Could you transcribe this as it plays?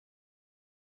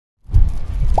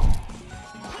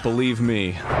Believe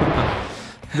me,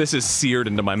 this is seared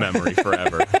into my memory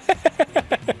forever.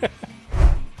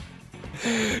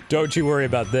 Don't you worry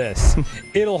about this.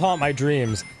 It'll haunt my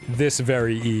dreams this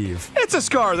very eve. It's a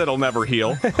scar that'll never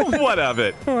heal. What of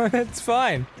it? It's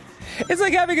fine. It's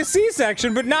like having a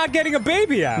C-section, but not getting a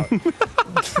baby out.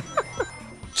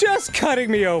 Just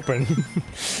cutting me open.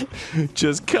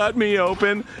 Just cut me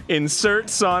open, insert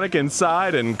Sonic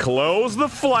inside, and close the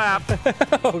flap.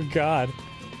 Oh, God.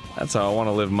 That's how I want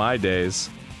to live my days.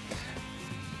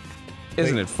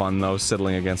 Isn't it fun, though,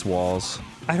 sidling against walls?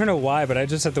 I don't know why, but I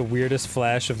just had the weirdest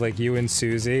flash of, like, you and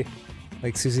Susie.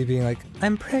 Like, Susie being like,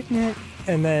 I'm pregnant.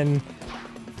 And then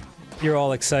you're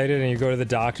all excited and you go to the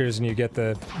doctors and you get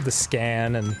the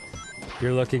scan and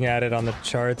you're looking at it on the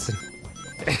charts and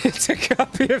it's a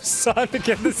copy of Sonic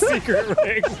and the Secret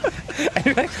Ring. And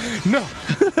you're like, no,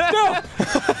 no!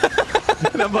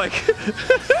 And I'm like,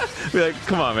 be like,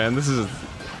 come on, man, this is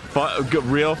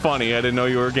real funny. I didn't know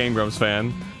you were a Game Grumps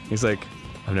fan. He's like,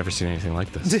 I've never seen anything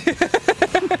like this.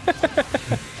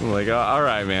 I'm like, oh, all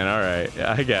right, man, all right.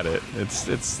 Yeah, I get it.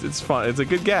 It's fun. It's a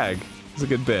good gag. It's a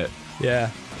good bit. Yeah.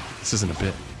 This isn't a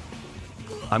bit.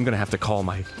 I'm gonna have to call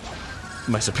my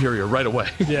superior right away.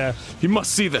 Yeah. He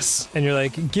must see this. And you're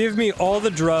like, give me all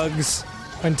the drugs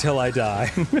until I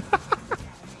die.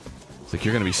 It's like,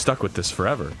 you're gonna be stuck with this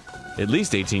forever. At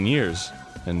least 18 years.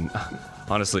 And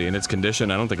honestly, in its condition,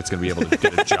 I don't think it's gonna be able to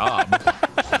get a job.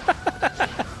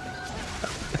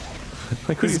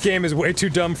 Like, This game is way too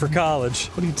dumb for college.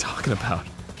 What are you talking about?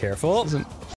 Careful. This isn't